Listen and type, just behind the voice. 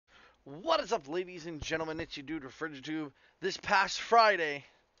What is up, ladies and gentlemen? It's your dude, Refrigitube. This past Friday,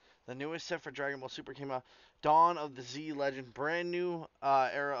 the newest set for Dragon Ball Super came out. Dawn of the Z Legend. Brand new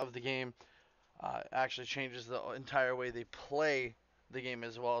era of the game. Actually changes the entire way they play the game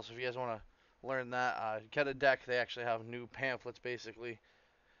as well. So if you guys want to learn that, get a deck. They actually have new pamphlets basically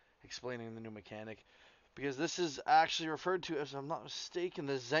explaining the new mechanic. Because this is actually referred to, as I'm not mistaken,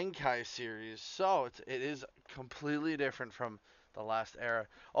 the Zenkai series. So it is completely different from the last era.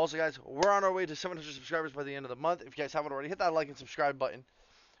 Also, guys, we're on our way to 700 subscribers by the end of the month. If you guys haven't already, hit that like and subscribe button.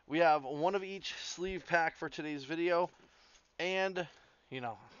 We have one of each sleeve pack for today's video. And, you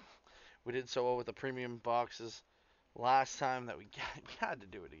know, we did so well with the premium boxes last time that we had to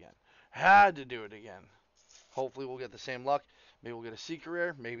do it again. Had to do it again. Hopefully we'll get the same luck. Maybe we'll get a secret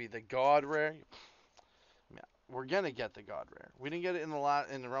rare. Maybe the god rare. Yeah, we're gonna get the god rare. We didn't get it in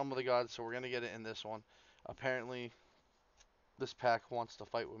the realm of the gods, so we're gonna get it in this one. Apparently, this pack wants to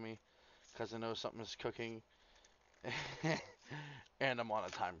fight with me because I know something is cooking, and I'm on a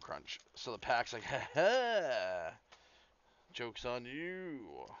time crunch. So the pack's like, ha ha, joke's on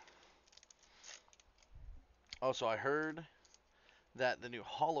you. Also, I heard that the new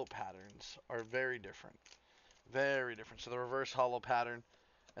hollow patterns are very different. Very different. So the reverse hollow pattern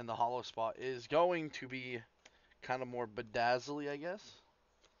and the hollow spot is going to be kind of more bedazzly, I guess.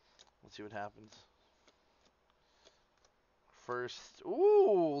 Let's see what happens. First,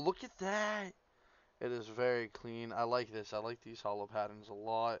 ooh, look at that. It is very clean. I like this. I like these hollow patterns a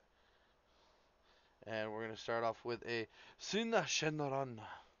lot. And we're going to start off with a Sinna Shenron.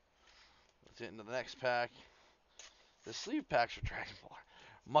 Let's get into the next pack. The sleeve packs for Dragon Ball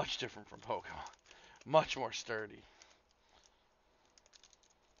are much different from Pokemon. Much more sturdy.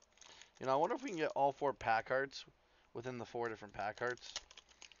 You know, I wonder if we can get all 4 pack arts within the 4 different pack arts.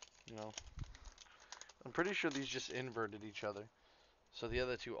 You know, I'm pretty sure these just inverted each other. So the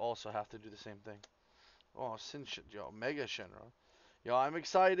other 2 also have to do the same thing. Oh, yo, Mega Shenron. Yo, I'm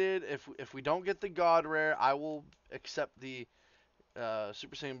excited. If we don't get the God Rare, I will accept the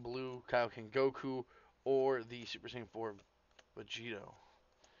Super Saiyan Blue Kaioken Goku or the Super Saiyan 4 Vegito.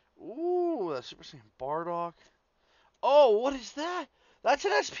 Ooh, that Super Saiyan Bardock. Oh, what is that? That's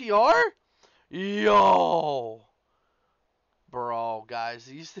an SPR? Yo! Bro, guys,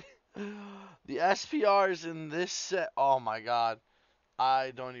 the SPRs in this set. Oh my god.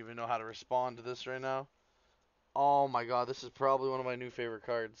 I don't even know how to respond to this right now. Oh my god, this is probably one of my new favorite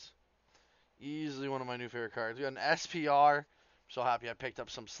cards. Easily one of my new favorite cards. We got an SPR. I'm so happy I picked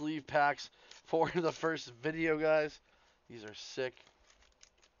up some sleeve packs for the first video, guys. These are sick.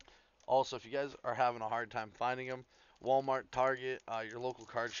 Also, if you guys are having a hard time finding them, Walmart, Target, your local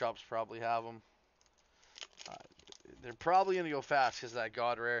card shops probably have them. Uh, they're probably going to go fast because of that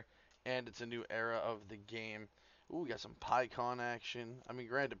God Rare, and it's a new era of the game. Ooh, we got some Pycon action. I mean,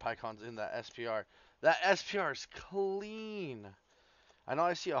 granted, Pycon's in that SPR. That SPR is clean. I know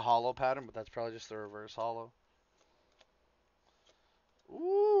I see a hollow pattern, but that's probably just the reverse hollow.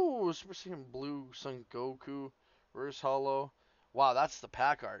 Ooh, Super Saiyan Blue Son Goku, reverse hollow. Wow, that's the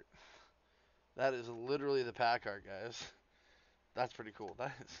pack art. That is literally the pack art, guys. That's pretty cool.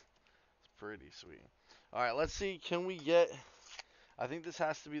 That is pretty sweet. All right, let's see. Can we get... I think this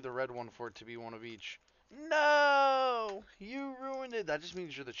has to be the red one for it to be one of each. No! You ruined it. That just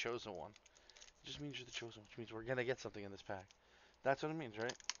means you're the chosen one. It just means you're the chosen one, which means we're going to get something in this pack. That's what it means,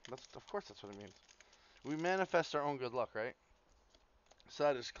 right? Of course that's what it means. We manifest our own good luck, right? So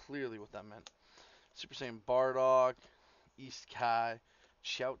that is clearly what that meant. Super Saiyan Bardock, East Kai,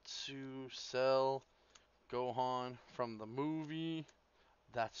 Chiaotzu, Cell, Gohan from the movie.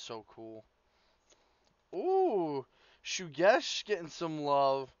 That's so cool. Ooh, Shugesh getting some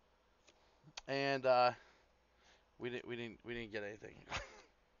love, and we didn't get anything.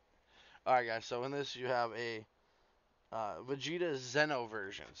 All right, guys. So in this you have a Vegeta Zeno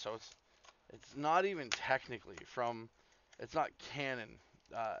version. So it's not even technically from, it's not canon,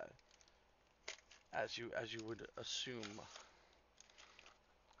 as you would assume.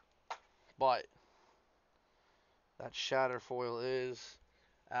 But that shatter foil is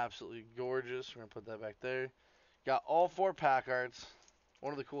absolutely gorgeous. We're gonna put that back there. Got all 4 pack arts.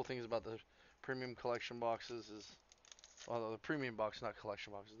 One of the cool things about the premium collection boxes is, well, the premium box, not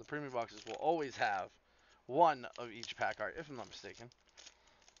collection boxes. The premium boxes will always have one of each pack art, if I'm not mistaken.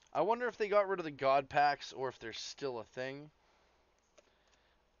 I wonder if they got rid of the God packs or if they're still a thing.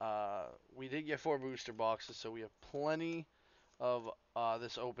 We did get 4 booster boxes, so we have plenty of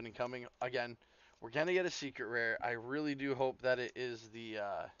this opening coming. Again, we're going to get a secret rare. I really do hope that it is the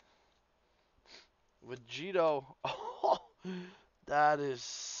Vegito. Oh, that is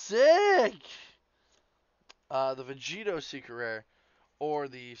sick! The Vegito secret rare. or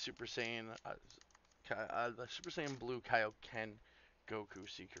the Super Saiyan Blue Kaioken Goku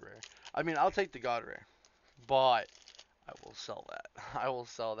Secret Rare. I mean, I'll take the God Rare, but I will sell that. I will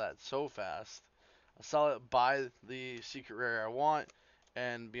sell that so fast. I'll sell it, buy the Secret Rare I want,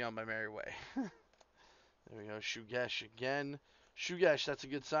 and be on my merry way. There we go, Shugesh again. Shugesh, that's a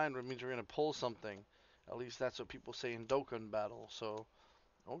good sign. It means we're going to pull something. At least that's what people say in Dokkan Battle. So,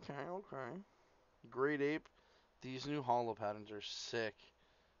 okay. Great Ape. These new holo patterns are sick.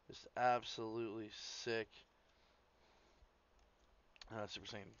 Just absolutely sick. Super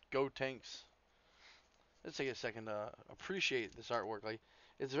Saiyan Go Tanks. Let's take a second to appreciate this artwork. Like,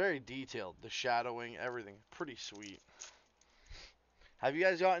 it's very detailed. The shadowing, everything. Pretty sweet. Have you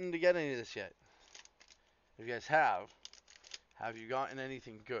guys gotten to get any of this yet? If you guys have you gotten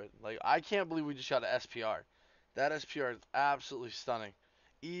anything good? Like, I can't believe we just got an SPR. That SPR is absolutely stunning.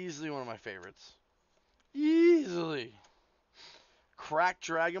 Easily one of my favorites. Easily. Cracked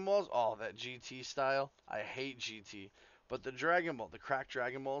Dragon Balls. Oh, that GT style. I hate GT. But the Dragon Ball, the cracked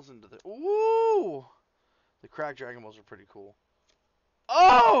Dragon Balls into the... Ooh! The cracked Dragon Balls are pretty cool.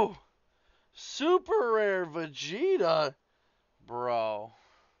 Oh! Super rare Vegeta. Bro.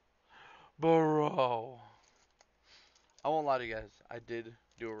 I won't lie to you guys. I did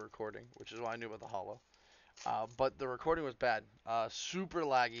do a recording, which is why I knew about the holo. But the recording was bad. Super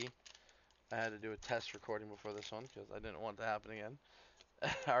laggy. I had to do a test recording before this one because I didn't want that to happen again.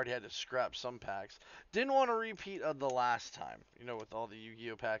 I already had to scrap some packs. Didn't want to repeat of the last time. You know, with all the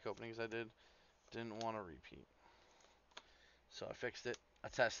Yu-Gi-Oh pack openings I did. Didn't want to repeat. So I fixed it. I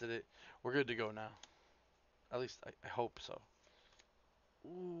tested it. We're good to go now. At least I hope so.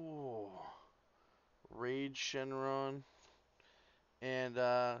 Ooh. Rage Shenron. And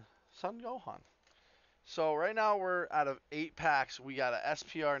Sun Gohan. So right now we're out of 8 packs. We got a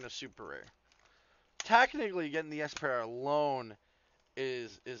SPR and a Super Rare. Technically, getting the SPR alone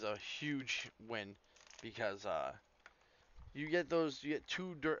is a huge win because you get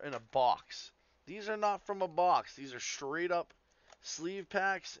 2 dirt in a box. These are not from a box. These are straight up sleeve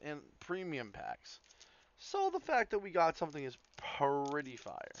packs and premium packs. So the fact that we got something is pretty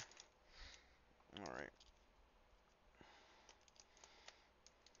fire. All right.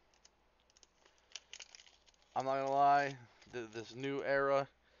 I'm not gonna lie, this new era,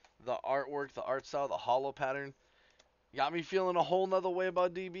 the artwork, the art style, the holo pattern, got me feeling a whole nother way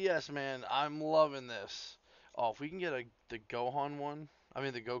about DBS, man. I'm loving this. Oh, if we can get the Gohan one,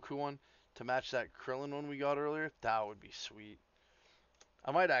 the Goku one, to match that Krillin one we got earlier, that would be sweet.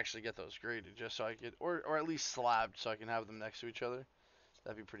 I might actually get those graded just so I could, or at least slabbed so I can have them next to each other.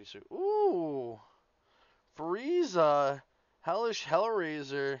 That'd be pretty sweet. Ooh, Frieza, Hellish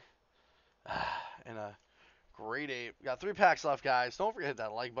Hellraiser, and a Great Ape. Got 3 packs left, guys. Don't forget to hit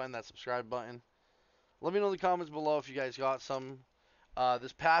that like button, that subscribe button. Let me know in the comments below if you guys got some.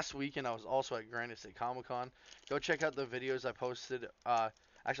 This past weekend, I was also at Granite State Comic Con. Go check out the videos I posted.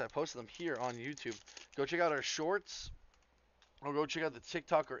 Actually, I posted them here on YouTube. Go check out our shorts, or go check out the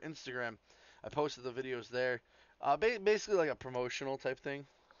TikTok or Instagram. I posted the videos there. Basically like a promotional type thing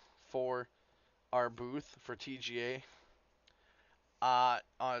for our booth for TGA. On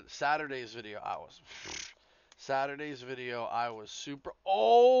Saturday's video, I was super.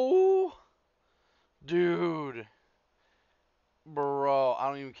 Oh, dude, bro, I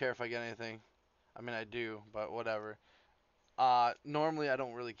don't even care if I get anything. I mean, I do, but whatever. Normally I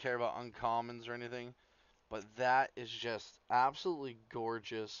don't really care about uncommons or anything, but that is just absolutely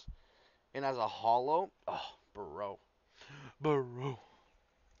gorgeous. And as a holo, oh, bro.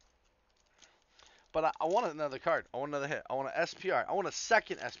 But I want another card. I want another hit. I want an SPR. I want a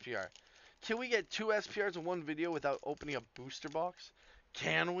second SPR. Can we get 2 SPRs in one video without opening a booster box?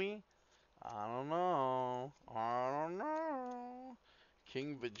 Can we? I don't know.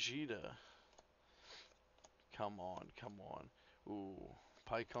 King Vegeta. Come on. Ooh.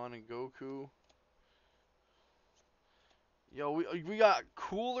 Pikkon and Goku. Yo, we got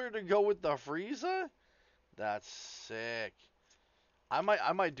Cooler to go with the Frieza? That's sick. I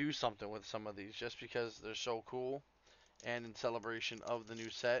might do something with some of these just because they're so cool and in celebration of the new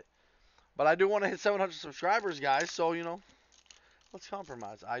set. But I do want to hit 700 subscribers, guys, so, let's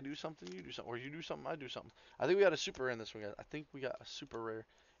compromise. I do something, you do something. Or you do something, I do something. I think we got a super rare in this one, guys. I think we got a super rare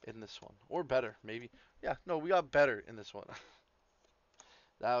in this one. Or better, maybe. Yeah, no, we got better in this one.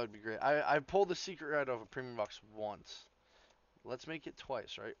 That would be great. I pulled the secret rare out of a premium box once. Let's make it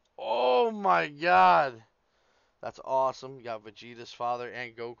twice, right? Oh my god! That's awesome. You got Vegeta's father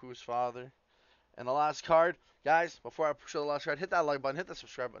and Goku's father. And the last card, guys, before I show the last card, hit that like button, hit that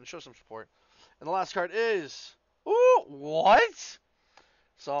subscribe button, show some support. And the last card is... Ooh, what?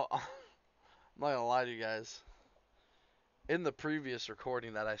 So, I'm not going to lie to you guys. in the previous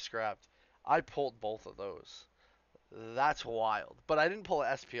recording that I scrapped, I pulled both of those. That's wild. But I didn't pull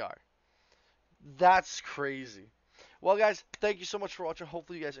an SPR. That's crazy. Well, guys, thank you so much for watching.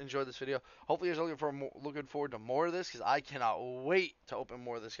 Hopefully, you guys enjoyed this video. Hopefully, you guys are looking forward to more of this because I cannot wait to open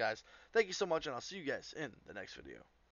more of this, guys. Thank you so much, and I'll see you guys in the next video.